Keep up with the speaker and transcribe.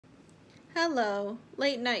Hello,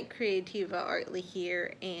 Late Night Creativa Artley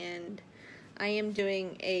here, and I am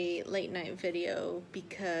doing a late night video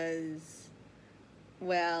because,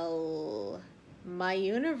 well, my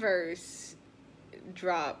universe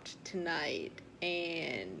dropped tonight,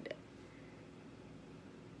 and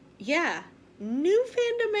yeah, new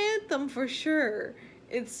fandom anthem for sure.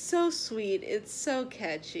 It's so sweet, it's so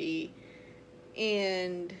catchy,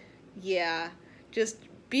 and yeah, just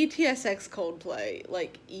BTS X Coldplay.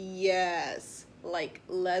 Like, yes. Like,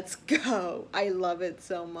 let's go. I love it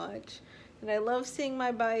so much. And I love seeing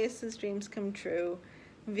my biases' dreams come true.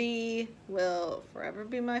 V will forever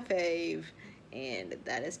be my fave, and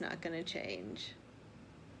that is not gonna change.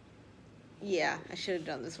 Yeah, I should have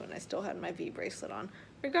done this when I still had my V bracelet on.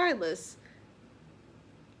 Regardless,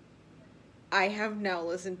 I have now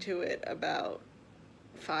listened to it about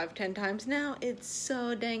 5-10 times now. It's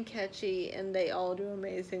so dang catchy, and they all do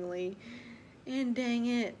amazingly. And dang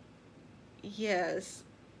it, yes,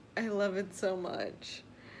 I love it so much.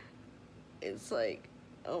 It's like,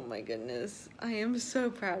 oh my goodness, I am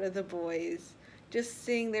so proud of the boys. Just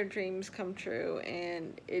seeing their dreams come true,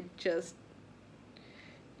 and it just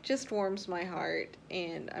warms my heart,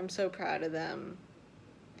 and I'm so proud of them.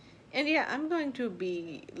 And yeah, I'm going to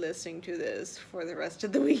be listening to this for the rest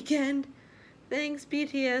of the weekend. Thanks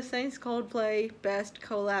BTS, thanks Coldplay, best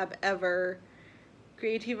collab ever.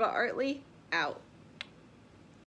 Creativa Artley, out.